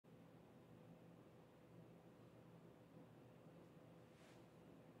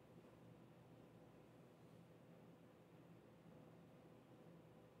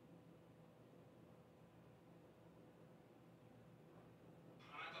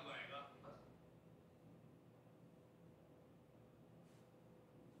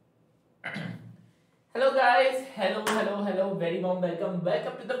Hello guys, hello, very warm welcome.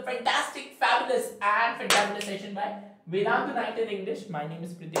 Welcome to the fantastic, fabulous and fantabulous session by Vedantu Night in English. My name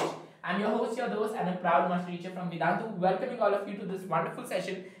is Pritesh. I'm your host, your host and a proud master teacher from Vedantu. Welcoming all of you to this wonderful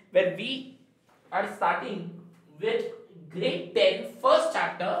session where we are starting with grade 10 first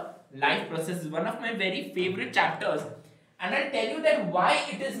chapter, life process. Is one of my very favorite chapters, and I'll tell you that why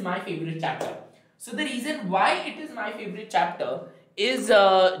it is my favorite chapter. So the reason why it is my favorite chapter is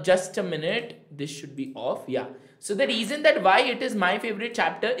just a minute, this should be off. Yeah, so the reason that why it is my favorite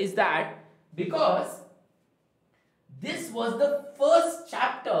chapter is that because this was the first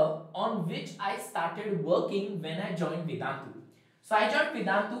chapter on which I started working when I joined Vedantu. So I joined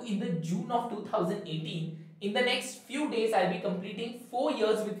Vedantu in the June of 2018. In the next few days I'll be completing 4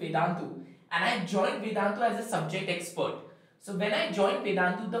 years with Vedantu, and I joined Vedantu as a subject expert. So when I joined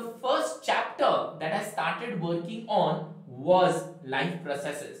Vedantu, the first chapter that I started working on was life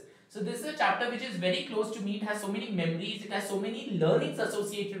processes. So this is a chapter which is very close to me. It has so many memories, it has so many learnings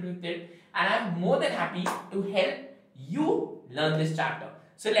associated with it, and I'm more than happy to help you learn this chapter.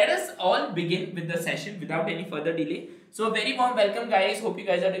 So let us all begin with the session without any further delay. So a very warm welcome guys. Hope you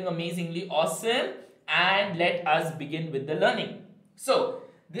guys are doing amazingly awesome, and let us begin with the learning. So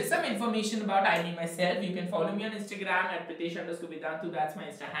there's some information about me myself. You can follow me on Instagram at Pritesh_Vedantu. That's my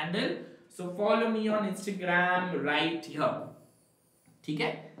Insta handle. So follow me on Instagram right here.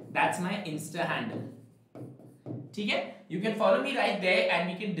 Okay? That's my Insta handle. Okay? You can follow me right there and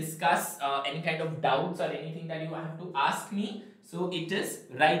we can discuss any kind of doubts or anything that you have to ask me. So it is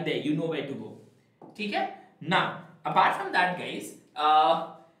right there. You know where to go. Okay? Now, apart from that guys,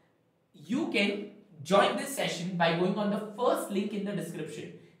 you can join this session by going on the first link in the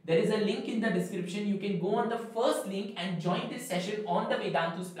description. There is a link in the description. You can go on the first link and join this session on the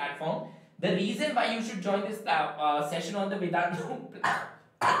Vedantu's platform. The reason why you should join this session on the Vedantu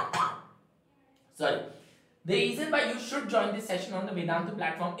The reason why you should join this session on the Vedantu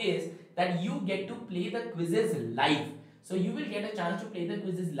platform is that you get to play the quizzes live. So you will get a chance to play the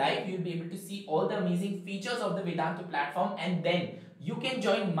quizzes live. You will be able to see all the amazing features of the Vedantu platform, and then you can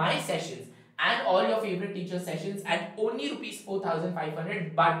join my sessions and all your favorite teacher sessions at only rupees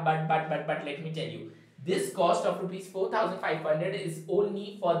 4,500. But let me tell you, this cost of rupees 4,500 is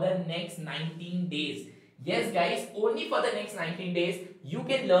only for the next 19 days. Yes guys, only for the next 19 days you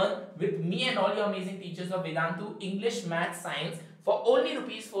can learn with me and all your amazing teachers of Vedantu English, Math, Science for only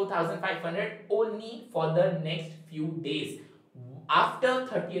rupees 4,500 only for the next few days. After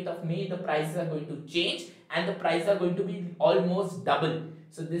 30th of May, the prices are going to change and the prices are going to be almost double.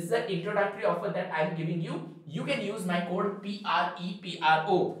 So this is an introductory offer that I am giving you. You can use my code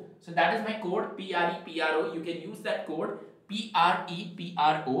PREPRO. So that is my code PREPRO. You can use that code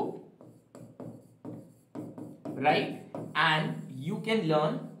PREPRO, right? And you can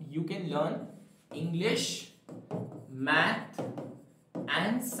learn English, Math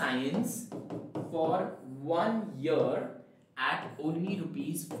and Science for 1 year at only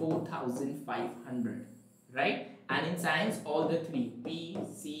rupees 4,500, right? And in Science, all the three, P,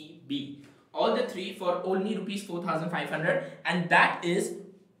 C, B, all the three for only rupees 4,500, and that is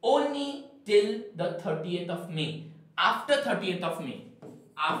only till the 30th of May. After 30th of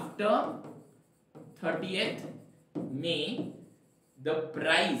May, the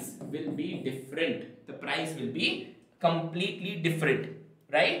price will be different. The price will be completely different,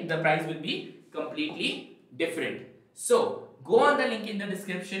 right? The price will be completely different. So go on the link in the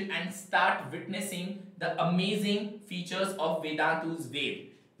description and start witnessing the amazing features of Vedantu's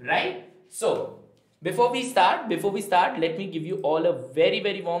wave, right? So before we start, let me give you all a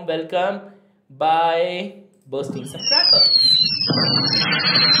very warm welcome by bursting some crackers.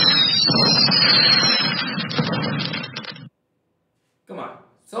 Come on.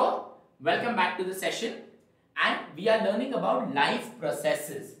 So welcome back to the session, and we are learning about life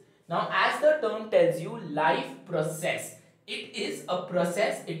processes. Now, as the term tells you, life process, it is a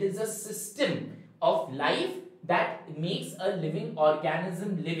process, it is a system of life that makes a living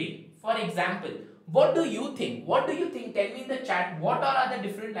organism living. For example, what do you think? Tell me in the chat, what all are the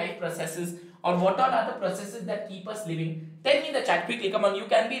different life processes, or what all are the processes that keep us living? Tell me in the chat quickly. Come on, you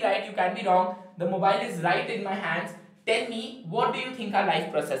can be right, you can be wrong. The mobile is right in my hands. Tell me, what do you think are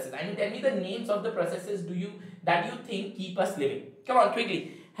life processes? I mean, tell me the names of the processes that you think keep us living. Come on,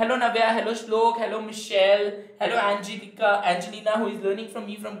 quickly. Hello Navya, hello Shlok, hello Michelle, hello Angelina who is learning from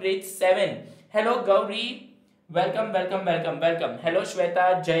me from grade 7. Hello Gauri, welcome. Hello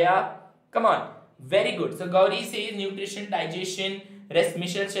Shweta, Jaya, come on, very good. So Gauri says nutrition, digestion,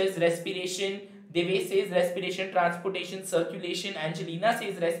 Michelle says respiration, Devesh says respiration, transportation, circulation, Angelina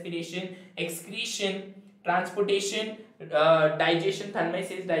says respiration, excretion, transportation, digestion, Tanmay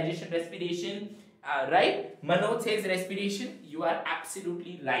says digestion, respiration, Right? Manoj says respiration. You are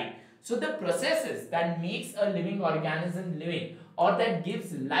absolutely right. So the processes that makes a living organism living, or that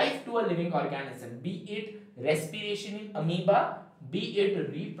gives life to a living organism, be it respiration in amoeba, be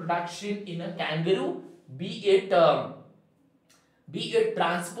it reproduction in a kangaroo, be it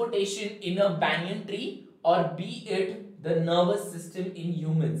transportation in a banyan tree, or be it the nervous system in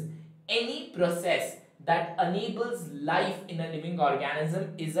humans, any process that enables life in a living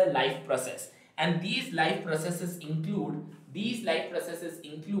organism is a life process. And these life processes include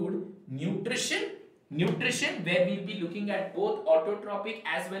nutrition, where we'll be looking at both autotrophic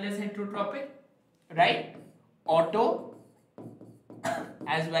as well as heterotrophic, right? Auto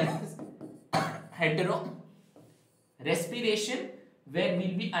as well as hetero. Respiration, where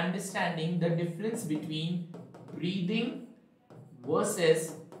we'll be understanding the difference between breathing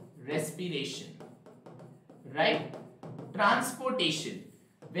versus respiration, right? Transportation,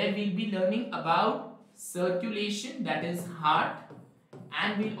 where we'll be learning about circulation, that is heart,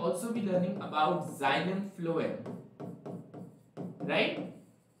 and we'll also be learning about xylem phloem, right?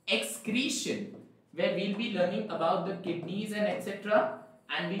 Excretion, where we'll be learning about the kidneys and etc.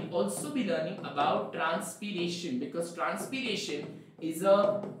 And we'll also be learning about transpiration, because transpiration is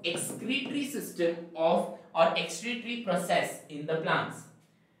a excretory system of, or excretory process in the plants.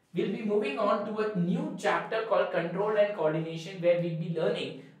 We'll be moving on to a new chapter called control and coordination, where we'll be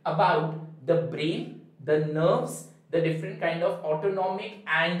learning about the brain, the nerves, the different kind of autonomic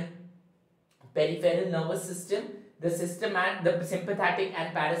and peripheral nervous system, the system and the sympathetic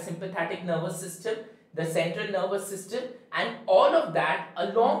and parasympathetic nervous system, the central nervous system, and all of that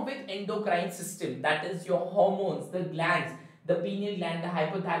along with endocrine system, that is your hormones, the glands, the pineal gland, the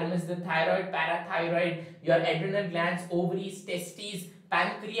hypothalamus, the thyroid, parathyroid, your adrenal glands, ovaries, testes,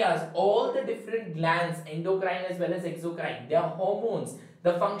 pancreas, all the different glands, endocrine as well as exocrine, their hormones,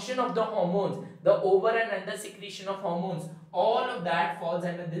 the function of the hormones, the over and under secretion of hormones, all of that falls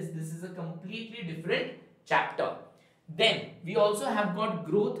under this. This is a completely different chapter. Then we also have got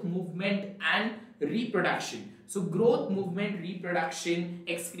growth, movement and reproduction. So growth, movement, reproduction,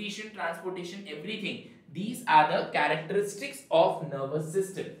 excretion, transportation, everything, these are the characteristics of nervous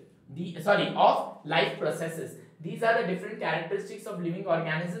system, of life processes. These are the different characteristics of living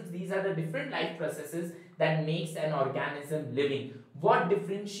organisms. These are the different life processes that makes an organism living. What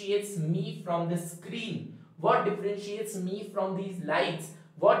differentiates me from the screen? What differentiates me from these lights?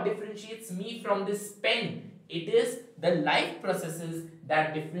 What differentiates me from this pen? It is the life processes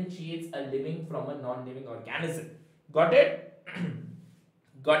that differentiates a living from a non-living organism. Got it?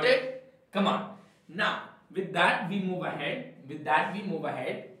 Got it? Come on. Now, with that we move ahead.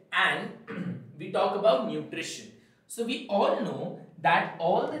 And we talk about nutrition. So we all know that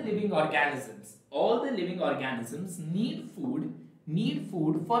all the living organisms need food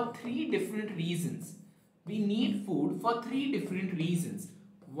for three different reasons. We need food for three different reasons.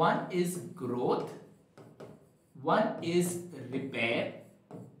 One is growth, one is repair,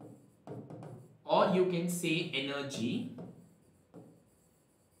 or you can say energy,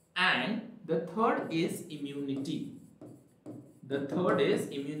 and the third is immunity. You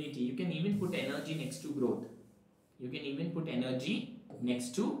can even put energy next to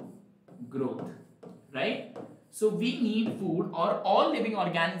growth. Right? So we need food, or all living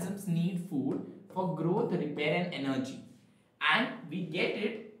organisms need food for growth, repair and energy. And we get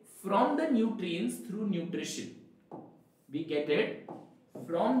it from the nutrients through nutrition.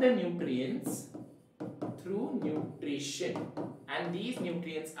 And these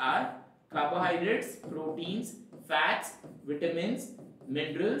nutrients are carbohydrates, proteins, fats, vitamins,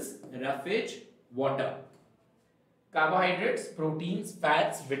 minerals, roughage, water. Carbohydrates, proteins,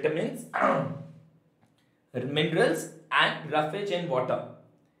 fats, vitamins, minerals and roughage and water.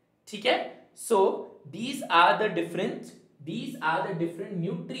 Okay? So these are the different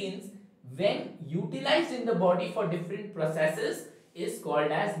nutrients when utilized in the body for different processes is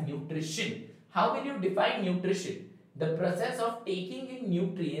called as nutrition. How will you define nutrition? The process of taking in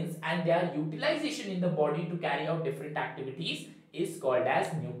nutrients and their utilization in the body to carry out different activities is called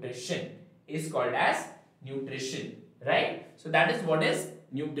as nutrition. Right? So that is what is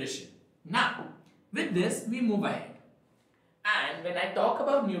nutrition. Now, with this we move ahead. And when I talk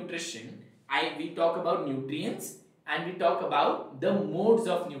about nutrition, we talk about nutrients and we talk about the modes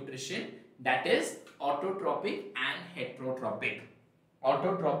of nutrition, that is autotrophic and heterotrophic.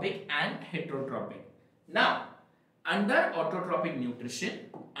 Now, under autotrophic nutrition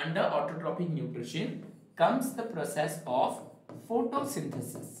comes the process of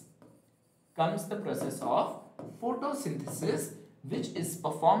photosynthesis. Which is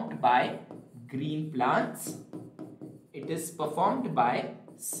performed by green plants. It is performed by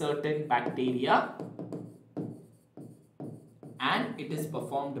certain bacteria, and it is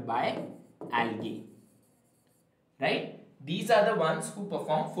performed by algae, right? These are the ones who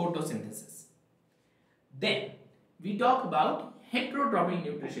perform photosynthesis. Then we talk about heterotrophic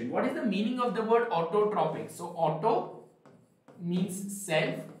nutrition. What is the meaning of the word autotrophic? So auto means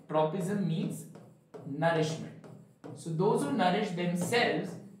self, tropism means nourishment. So those who nourish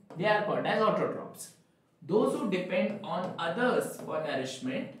themselves, they are called as autotrophs. Those who depend on others for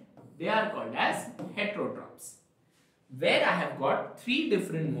nourishment, they are called as heterotrophs. Where I have got three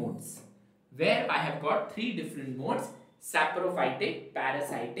different modes. Saprophytic,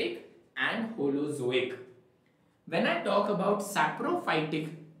 parasitic and holozoic. When I talk about saprophytic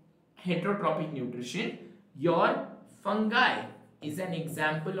heterotrophic nutrition, your fungi is an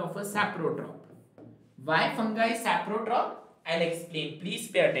example of a saprotroph. Why fungi is saprotroph? I'll explain. Please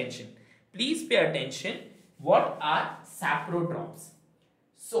pay attention. What are saprotrophs?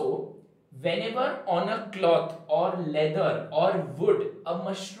 So, whenever on a cloth or leather or wood a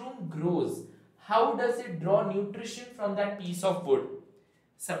mushroom grows, how does it draw nutrition from that piece of wood?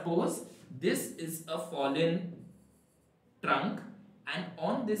 Suppose this is a fallen trunk, and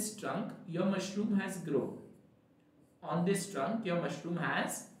on this trunk your mushroom has grown.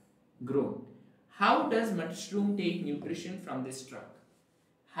 How does mushroom take nutrition from this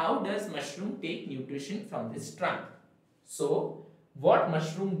trunk? So what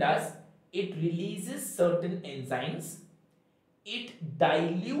mushroom does, it releases certain enzymes, it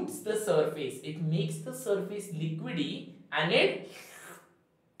dilutes the surface, it makes the surface liquidy, and it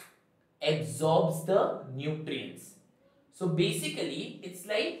absorbs the nutrients. So basically it's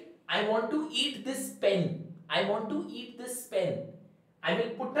like, I want to eat this pen. I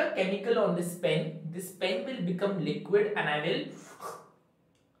will put a chemical on this pen. This pen will become liquid and I will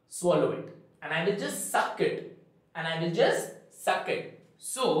swallow it. And I will just suck it.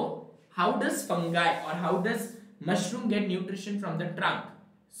 So how does fungi or how does mushroom get nutrition from the trunk?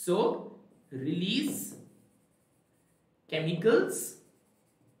 So release chemicals,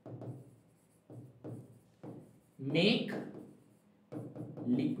 make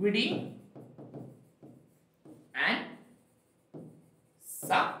liquidy and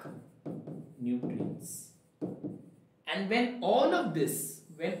suck nutrients. And when all of this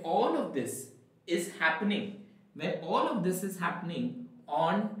is happening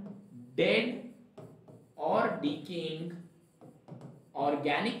on dead or decaying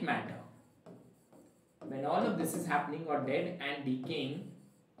organic matter,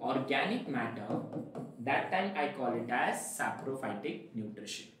 that time I call it as saprophytic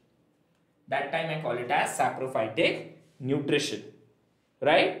nutrition. Right? That time I call it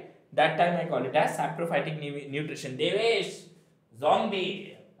as saprophytic nutrition. Devesh,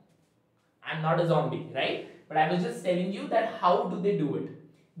 zombie. I'm not a zombie, right? But I was just telling you that how do they do it.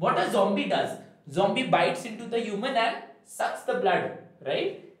 What a zombie does. Zombie bites into the human and sucks the blood,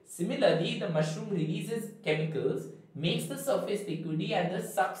 right? Similarly, the mushroom releases chemicals, makes the surface liquidy and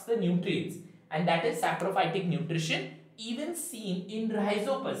thus sucks the nutrients. And that is saprophytic nutrition, even seen in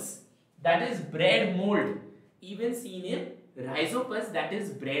rhizopus. That is bread mold.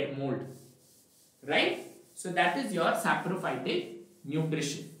 Right? So that is your saprophytic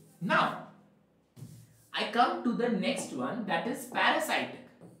nutrition. Now, I come to the next one, that is parasitic.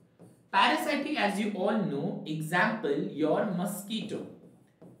 Parasitic, as you all know, example, your mosquito.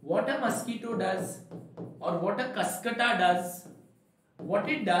 What a mosquito does or what a cascata does, what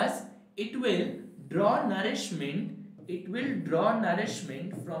it does, it will draw nourishment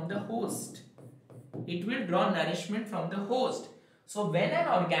from the host. So when an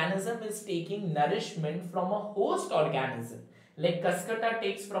organism is taking nourishment from a host organism, like cascata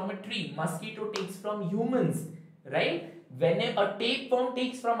takes from a tree, mosquito takes from humans, right? Whenever a tapeworm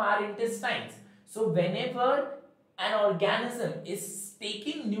takes from our intestines. So whenever an organism is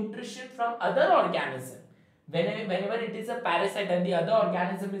taking nutrition from other organism, whenever it is a parasite and the other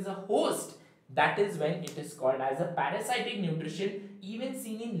organism is a host, that is when it is called as a parasitic nutrition, even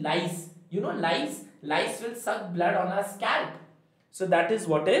seen in lice. You know lice will suck blood on our scalp. So that is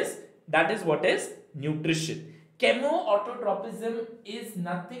what is nutrition. Chemoautotropism is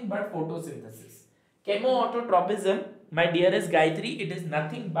nothing but photosynthesis. Chemoautotropism, my dearest Gayatri, it is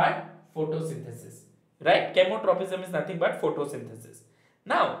nothing but photosynthesis. Right? Chemotropism is nothing but photosynthesis.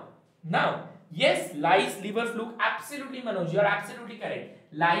 Now, yes, lice, liver fluke, absolutely Manoj, you are absolutely correct.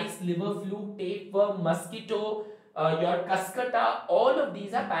 Lice, liver fluke, tapeworm, mosquito, your cascata, all of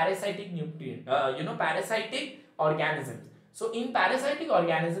these are parasitic parasitic organisms. So in parasitic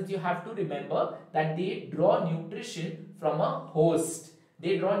organisms, you have to remember that they draw nutrition from a host.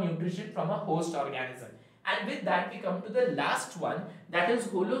 Organism. And with that we come to the last one, that is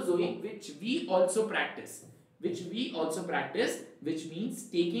Holozoic, which we also practice. Which means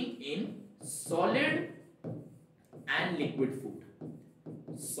taking in solid and liquid food.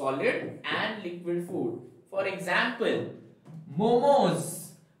 Solid and liquid food. For example, momos,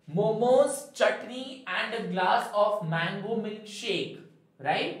 chutney and a glass of mango milkshake,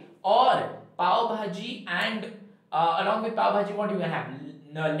 right? Or pav bhaji and along with pav bhaji, what do you have?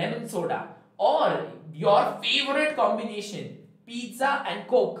 Lemon soda. Or your favorite combination, pizza and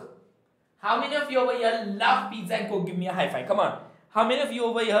coke. How many of you over here love pizza and coke? Give me a high five. Come on. How many of you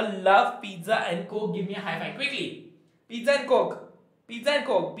over here love pizza and coke? Give me a high five quickly. Pizza and coke. Pizza and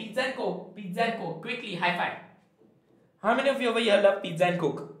coke. Pizza and coke. Pizza and coke. Quickly, high five. How many of you over here love pizza and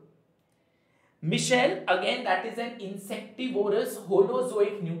coke? Michelle, again that is an insectivorous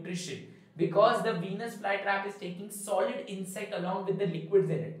holozoic nutrition, because the Venus flytrap is taking solid insect along with the liquids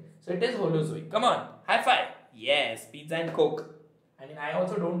in it. So it is holozoic. Come on, high five. Yes, pizza and coke. I mean, I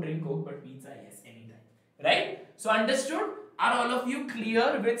also don't drink coke, but pizza, yes, anytime. Right? So understood? Are all of you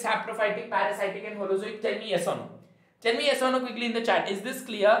clear with saprophytic, parasitic and holozoic? Tell me yes or no. Tell me yes or no quickly in the chat. Is this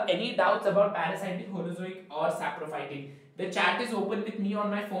clear? Any doubts about parasitic, holozoic or saprophytic? The chat is open with me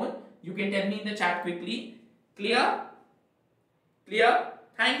on my phone. You can tell me in the chat quickly. Clear? Clear?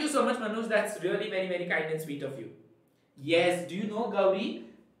 Thank you so much, Manoj. That's really very kind and sweet of you. Yes, do you know, Gauri?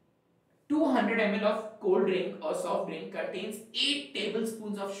 200 ml of cold drink or soft drink contains 8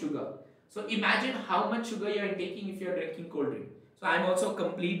 tablespoons of sugar. So imagine how much sugar you are taking if you are drinking cold drink. So I am also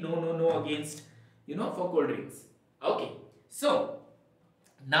complete no against, for cold drinks. Okay. So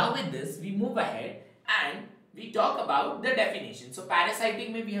now with this, we move ahead and we talk about the definition. So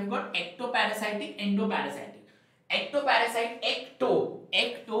parasitic mein we have got ectoparasitic, endoparasitic. Ectoparasite,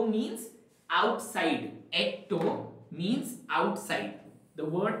 ecto means outside. Ecto means outside. The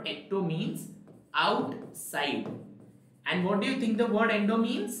word ecto means outside. And what do you think the word endo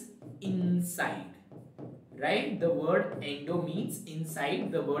means? Inside. Right? The word endo means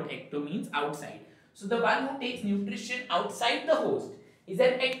inside. The word ecto means outside. So the one who takes nutrition outside the host is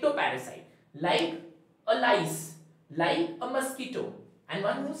an ectoparasite, like a lice, like a mosquito. And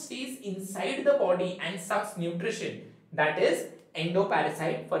one who stays inside the body and sucks nutrition, that is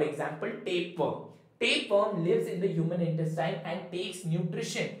endoparasite. For example, tapeworm. Tapeworm lives in the human intestine and takes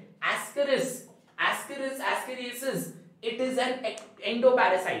nutrition. Ascaris, ascariasis, it is an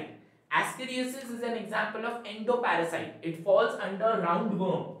endoparasite. Ascariasis is an example of endoparasite. It falls under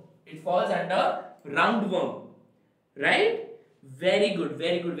roundworm. Right? Very good,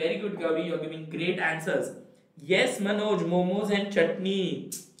 Gauri. You are giving great answers. Yes, Manoj, momos and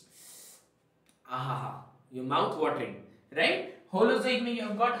chutney. Your mouth watering. Right? Holozoic means you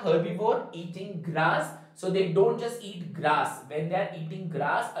have got herbivore eating grass. So they don't just eat grass. When they are eating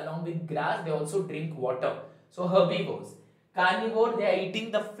grass, along with grass, they also drink water. So herbivores. Carnivore, they are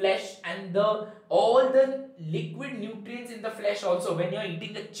eating the flesh and all the liquid nutrients in the flesh also. When you are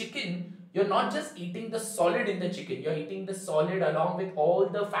eating a chicken, you're not just eating the solid in the chicken. You're eating the solid along with all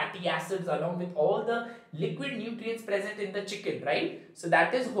the fatty acids, along with all the liquid nutrients present in the chicken, right? So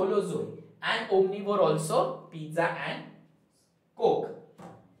that is holozoic. And omnivore also, pizza and coke.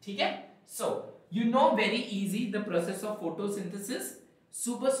 Okay? So, you know very easy the process of photosynthesis.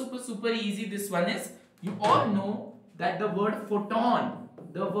 Super easy this one is. You all know that the word photon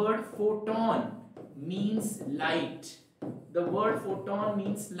means light. The word photon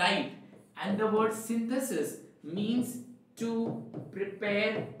means light. And the word synthesis means to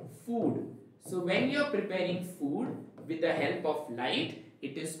prepare food. So when you are preparing food with the help of light,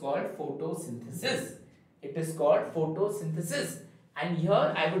 it is called photosynthesis. And here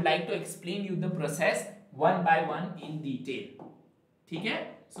I would like to explain you the process one by one in detail. Okay?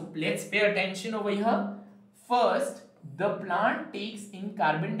 So let's pay attention over here. First, the plant takes in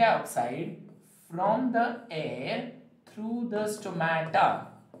carbon dioxide from the air through the stomata.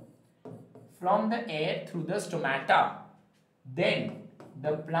 Then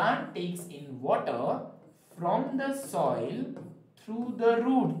the plant takes in water from the soil through the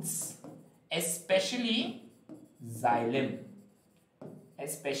roots, especially xylem.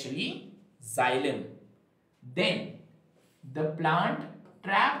 Then the plant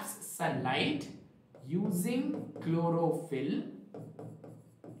traps sunlight using chlorophyll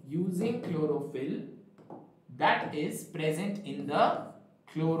that is present in the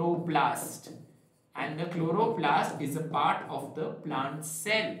chloroplast, and the chloroplast is a part of the plant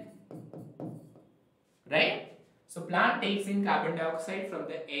cell, right? So plant takes in carbon dioxide from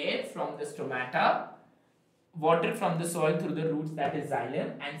the air, from the stomata, water from the soil through the roots, that is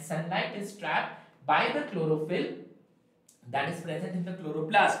xylem, and sunlight is trapped by the chlorophyll that is present in the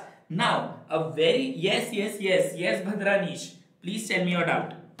chloroplast. Now, a very, yes, Bhadranish. Please tell me your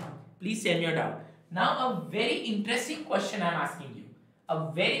doubt. Please tell me your doubt. Now, a very interesting question I'm asking you.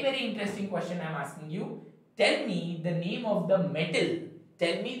 A very interesting question I'm asking you. Tell me the name of the metal.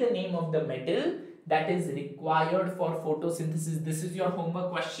 Tell me the name of the metal that is required for photosynthesis. This is your homework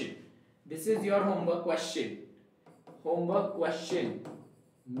question. This is your homework question. Homework question.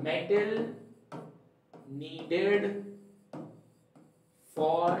 Metal needed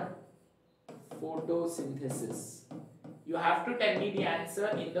for photosynthesis. You have to tell me the answer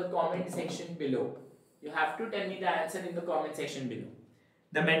in the comment section below. You have to tell me the answer in the comment section below.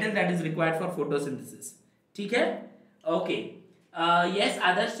 The metal that is required for photosynthesis. Okay? Okay. Yes,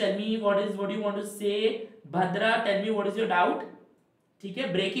 others, tell me what do you want to say. Bhadra, tell me what is your doubt.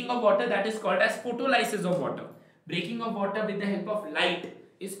 Okay? Breaking of water, that is called as photolysis of water. Breaking of water with the help of light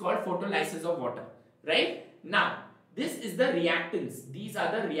is called photolysis of water. Right? Now, this is the reactants. These are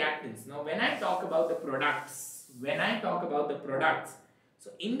the reactants. Now, when I talk about the products,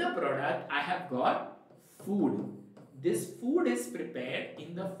 so in the product, I have got food. This food is prepared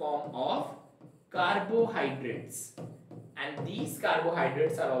in the form of carbohydrates. And these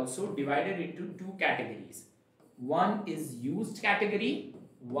carbohydrates are also divided into two categories. One is used category,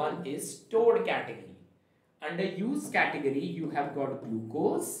 one is stored category. Under used category, you have got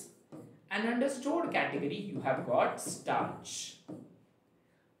glucose, and under stored category, you have got starch.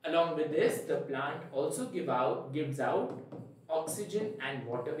 Along with this, the plant also gives out oxygen and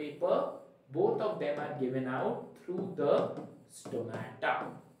water vapor. Both of them are given out through the stomata.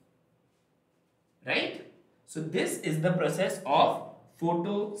 Right? So this is the process of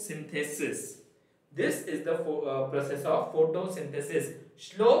photosynthesis. This is the process of photosynthesis.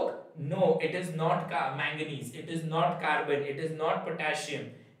 Shlok, no, it is not manganese, it is not carbon, it is not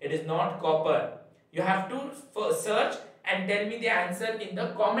potassium, it is not copper. You have to search and tell me the answer in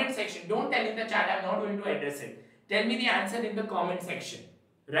the comment section. Don't tell in the chat, I am not going to address it. Tell me the answer in the comment section.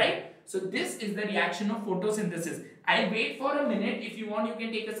 Right? So this is the reaction of photosynthesis. I'll wait for a minute. If you want, you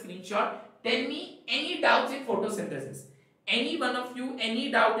can take a screenshot. Tell me any doubts in photosynthesis. Any one of you, any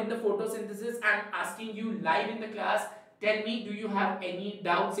doubt in the photosynthesis? I'm asking you live in the class. Tell me, do you have any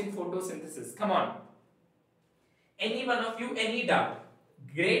doubts in photosynthesis? Come on. Any one of you, any doubt?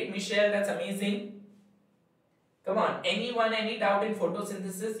 Great, Michelle, that's amazing. Come on, anyone, any doubt in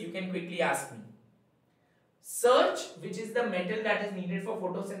photosynthesis? You can quickly ask me. Search which is the metal that is needed for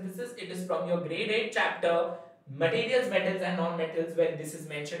photosynthesis. It is from your grade 8 chapter, materials, metals and non-metals, where this is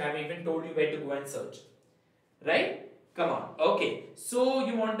mentioned. I've even told you where to go and search. Right? Come on. Okay. So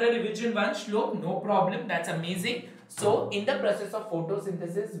you want the revision one, Shlok? No problem. That's amazing. So in the process of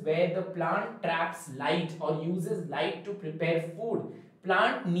photosynthesis, where the plant traps light or uses light to prepare food,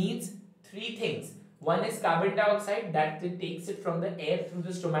 plant needs three things. One is carbon dioxide, that it takes it from the air through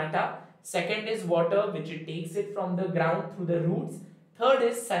the stomata. Second is water, which it takes it from the ground through the roots. Third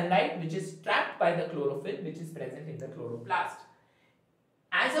is sunlight, which is trapped by the chlorophyll, which is present in the chloroplast.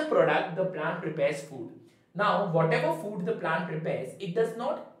 As a product, the plant prepares food. Now, whatever food the plant prepares, it does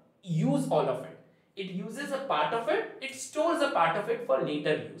not use all of it. It uses a part of it, it stores a part of it for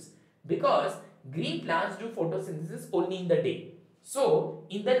later use. Because green plants do photosynthesis only in the day. So,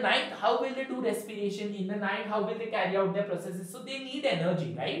 in the night, how will they do respiration? In the night, how will they carry out their processes? So, they need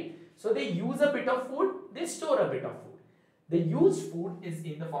energy, right? So, they use a bit of food, they store a bit of food. The used food is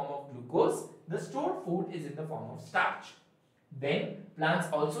in the form of glucose, the stored food is in the form of starch. Then, plants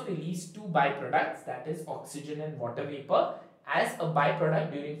also release two byproducts, that is oxygen and water vapor, as a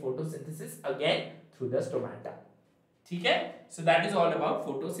byproduct during photosynthesis, again through the stomata. Okay? So, that is all about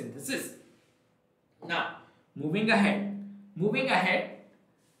photosynthesis. Now, moving ahead.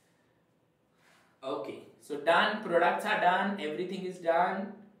 Okay, so done, products are done, everything is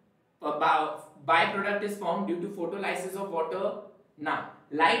done. Byproduct is formed due to photolysis of water. Now,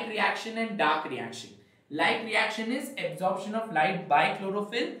 light reaction and dark reaction. Light reaction is absorption of light by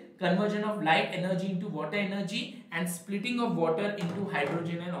chlorophyll, conversion of light energy into water energy, and splitting of water into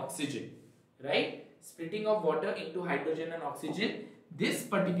hydrogen and oxygen. Right? Splitting of water into hydrogen and oxygen. This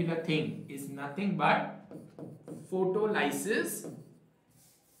particular thing is nothing but photolysis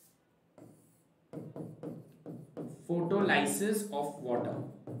of water.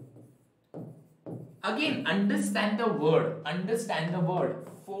 Again, understand the word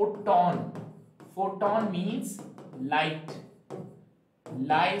photon. Photon means light,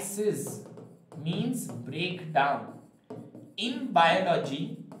 lysis means breakdown. In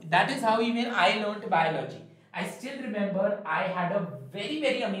biology, that is how even I learnt biology. I still remember I had a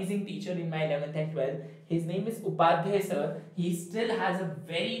very amazing teacher in my 11th and 12th. His name is Upadhyay Sir. He still has a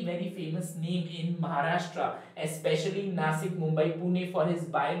very famous name in Maharashtra, especially in Nasik, Mumbai, Pune for his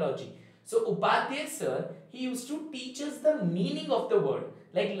biology. So Upadhyay Sir, he used to teach us the meaning of the word.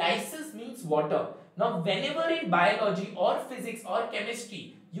 Like lysis means water. Now whenever in biology or physics or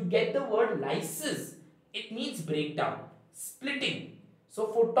chemistry you get the word lysis, it means breakdown, splitting. So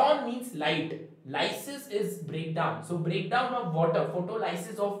photon means light. Lysis is breakdown. So breakdown of water,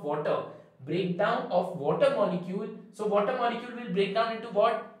 photolysis of water, breakdown of water molecule. So water molecule will break down into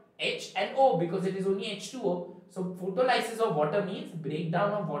what? H and O, because it is only H2O. So photolysis of water means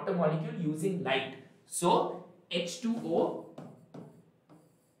breakdown of water molecule using light. So H2O,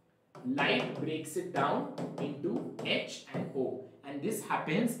 light breaks it down into H and O, and this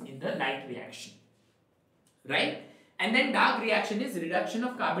happens in the light reaction, right? And then dark reaction is reduction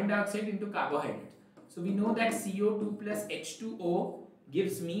of carbon dioxide into carbohydrates. So we know that CO2 plus H2O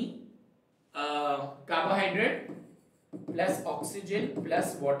gives me carbohydrate plus oxygen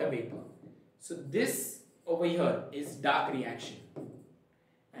plus water vapor. So this over here is dark reaction,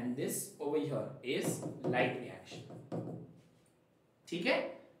 and this over here is light reaction. Okay?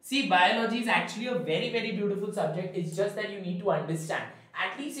 See, biology is actually a very beautiful subject. It's just that you need to understand.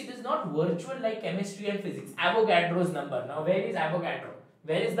 At least it is not virtual like chemistry and physics. Avogadro's number. Now where is Avogadro?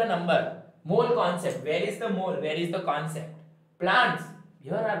 Where is the number? Mole concept. Where is the mole? Where is the concept? Plants.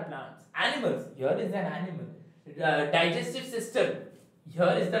 Here are plants. Animals. Here is an animal. Digestive system.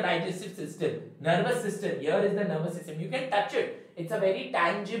 Here is the digestive system. Nervous system. Here is the nervous system. You can touch it. It's a very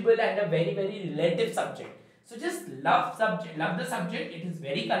tangible and a very relative subject. So just love the subject. It is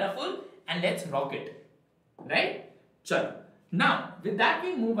very colorful, and let's rock it. Right? Chalo. Now, with that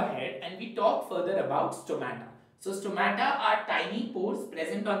we move ahead and we talk further about stomata. So stomata are tiny pores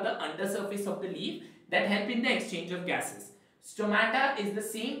present on the undersurface of the leaf that help in the exchange of gases. Stomata is the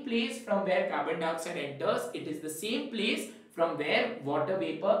same place from where carbon dioxide enters. It is the same place from where water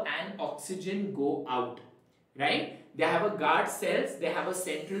vapor and oxygen go out. Right? They have a guard cells. They have a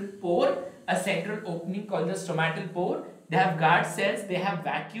central pore, a central opening called the stomatal pore. They have guard cells. They have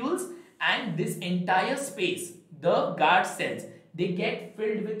vacuoles, and this entire space, the guard cells, they get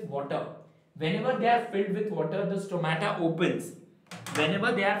filled with water. Whenever they are filled with water, the stomata opens.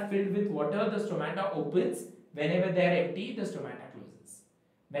 Whenever they are filled with water, the stomata opens. Whenever they are empty, the stomata closes.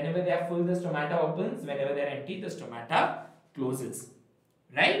 Whenever they are full, the stomata opens. Whenever they are empty, the stomata closes.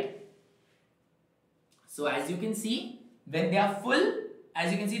 Right? So as you can see, when they are full,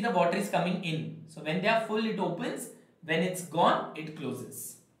 as you can see, the water is coming in. So when they are full, it opens. When it's gone, it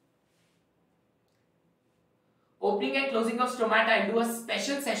closes. Opening and closing of stomata. I'll do a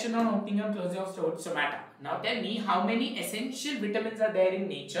special session on opening and closing of stomata. Now tell me, how many essential vitamins are there in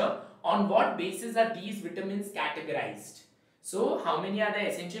nature? On what basis are these vitamins categorized? So how many are the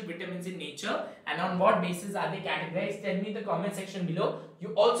essential vitamins in nature, and on what basis are they categorized? Tell me in the comment section below. You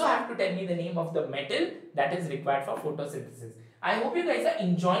also have to tell me the name of the metal that is required for photosynthesis. I hope you guys are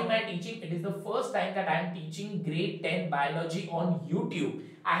enjoying my teaching. It is the first time that I am teaching grade 10 biology on YouTube.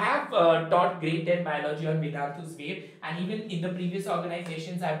 I have taught grade 10 biology on Vedantu's Wave, and even in the previous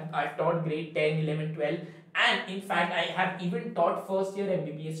organizations I've taught grade 10, 11, 12, and in fact I have even taught first year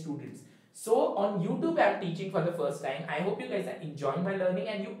MBBS students. So on YouTube I am teaching for the first time. I hope you guys are enjoying my learning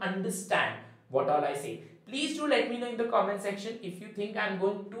and you understand what all I say. Please do let me know in the comment section if you think I am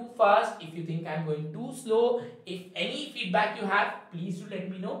going too fast, if you think I am going too slow. If any feedback you have, please do let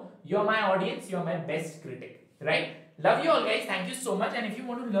me know. You are my audience, you are my best critic, right? Love you all guys, thank you so much. And if you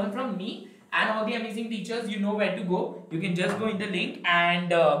want to learn from me and all the amazing teachers, you know where to go. You can just go in the link and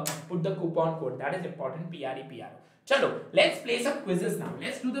put the coupon code. That is important, PREPRO. Chalo, let's play some quizzes now.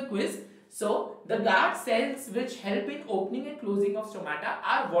 Let's do the quiz. So the guard cells which help in opening and closing of stomata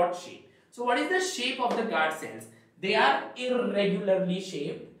are what shape? So what is the shape of the guard cells? They are irregularly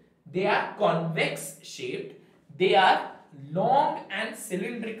shaped, they are convex shaped, they are long and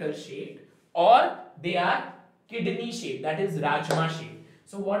cylindrical shaped, or they are kidney shaped, that is Rajma shaped.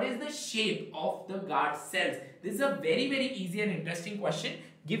 So what is the shape of the guard cells? This is a very easy and interesting question.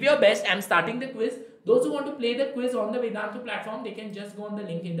 Give your best. I am starting the quiz. Those who want to play the quiz on the Vedantu platform, they can just go on the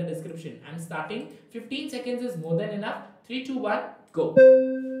link in the description. I am starting. 15 seconds is more than enough. 3, 2, 1, go.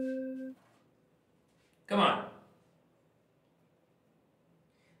 Come on.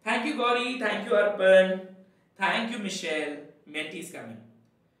 Thank you, Gauri. Thank you, Arpan. Thank you, Michelle. Menti is coming.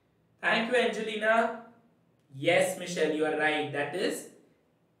 Thank you, Angelina. Yes, Michelle, you are right. That is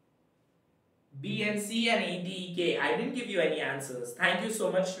B and C and A, D, E, K. I didn't give you any answers. Thank you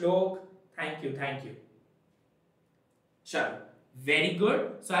so much, Shlok. Thank you. Sure. Very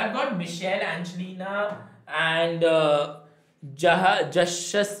good. So I've got Michelle, Angelina, and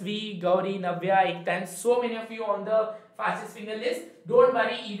Jashasvi, Gauri, Navya, Ekta, and so many of you on the fastest finger list. Don't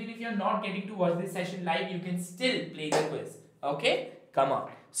worry, even if you're not getting to watch this session live, you can still play the quiz. Okay, come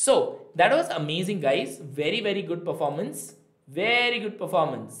on. So that was amazing, guys. Very, very good performance. Very good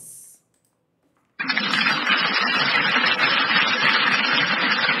performance.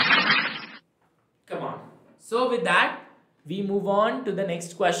 Come on. So with that, we move on to the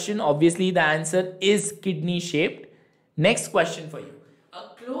next question. Obviously, the answer is kidney shaped. Next question for you. A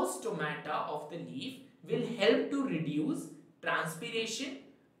closed stomata of the leaf will help to reduce transpiration,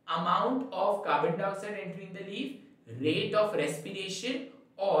 amount of carbon dioxide entering the leaf, rate of respiration,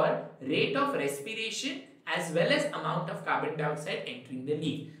 or rate of respiration as well as amount of carbon dioxide entering the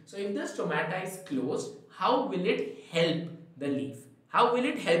leaf. So if the stomata is closed, how will it help the leaf? How will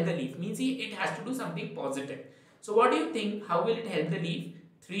it help the leaf? Means it has to do something positive. So what do you think? How will it help the leaf?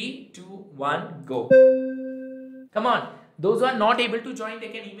 3, 2, 1, go. Come on. Those who are not able to join, they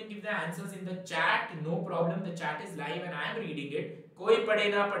can even give the answers in the chat. No problem. The chat is live and I am reading it. कोई पढ़े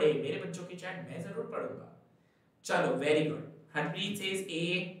ना पढ़े, मेरे बच्चों की chat मैं जरूर पढ़ूंगा. चलो, very good. Harpreet says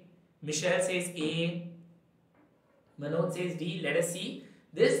A. Michelle says A. Manoj says D. Let us see.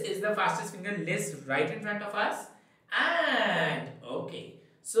 This is the fastest finger list right in front of us. And okay.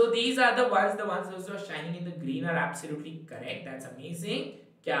 So these are the ones those who are shining in the green are absolutely correct. That's amazing.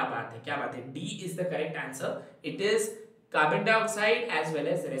 क्या बात है, क्या बात है. D is the correct answer. It is carbon dioxide as well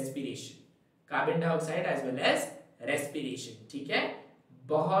as respiration. Carbon dioxide as well as respiration. ठीक है,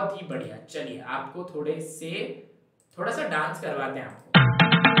 बहुत ही बढ़िया. चलिए आपको थोड़ा सा डांस करवाते हैं आपको.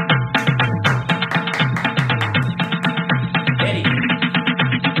 Very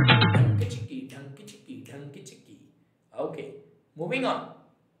ढंकी चिक्की. Okay, moving on.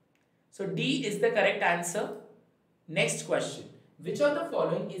 So D is the correct answer. Next question. Which of the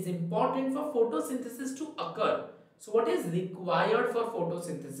following is important for photosynthesis to occur? So what is required for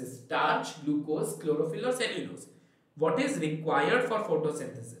photosynthesis? Starch, glucose, chlorophyll or cellulose? What is required for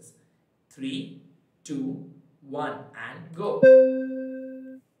photosynthesis? 3, 2, 1 and go.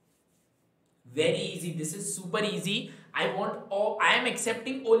 Very easy. This is super easy. I am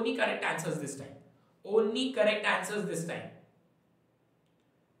accepting only correct answers this time. Only correct answers this time.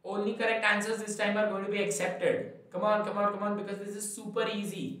 Only correct answers this time are going to be accepted. Come on, come on, come on, because this is super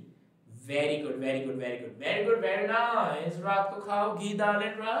easy. Very good, very good, very good, very good, very nice. Raat ko khao ghee, dal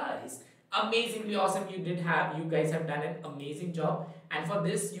and rice. Amazingly awesome. You guys have done an amazing job. And for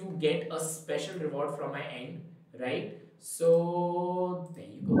this, you get a special reward from my end, right? So, there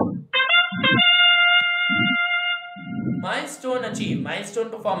you go. Milestone achieved, milestone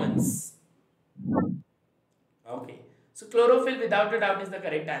performance. Okay. So chlorophyll without a doubt is the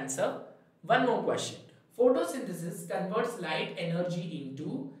correct answer. One more question. Photosynthesis converts light energy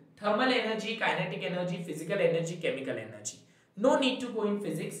into thermal energy, kinetic energy, physical energy, chemical energy. No need to go in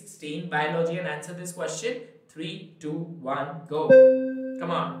physics. Stay in biology and answer this question. 3, 2, 1, go.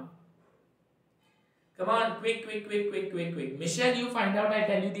 Come on. Come on. Quick, quick, quick, quick, quick, quick. Michelle, you find out. I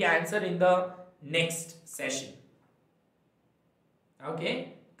tell you the answer in the next session.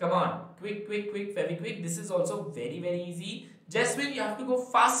 Okay. Come on. Quick, quick, quick, very quick. This is also very, very easy. Just when you have to go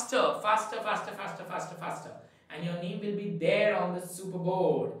faster, faster, faster, faster, faster, faster. And your name will be there on the super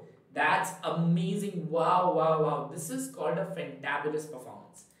board. That's amazing. Wow, wow, wow. This is called a fantabulous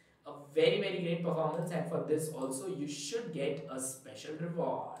performance. A very, very great performance. And for this also, you should get a special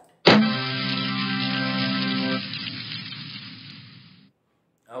reward.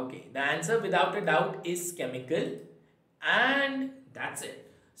 Okay. The answer without a doubt is chemical. And that's it.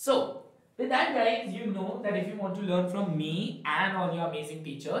 So, with that guys, you know that if you want to learn from me and all your amazing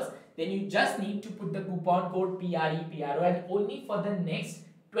teachers, then you just need to put the coupon code PREPRO and only for the next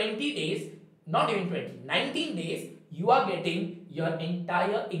 20 days, not even 20, 19 days, you are getting your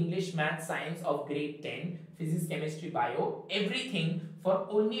entire English, Math, Science of grade 10, Physics, Chemistry, Bio, everything for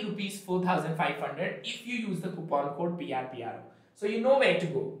only rupees 4,500 if you use the coupon code PRPRO. So you know where to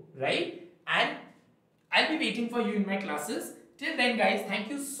go, right? And I'll be waiting for you in my classes. Till then guys, thank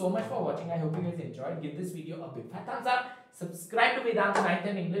you so much for watching. I hope you guys enjoyed. Give this video a big fat thumbs up. Subscribe to Vedantu 9th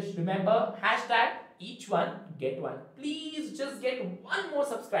and English. Remember, hashtag each one get one. Please just get one more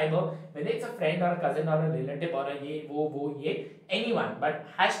subscriber, whether it's a friend or a cousin or a relative or a ye, wo, ye, anyone. But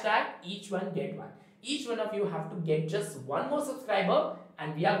hashtag each one get one. Each one of you have to get just one more subscriber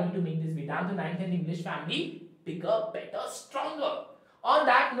and we are going to make this Vedantu 9th and English family bigger, better, stronger. On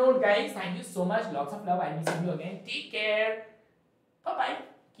that note guys, thank you so much. Lots of love. I will see you again. Take care. Bye-bye.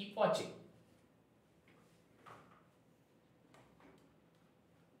 Keep watching.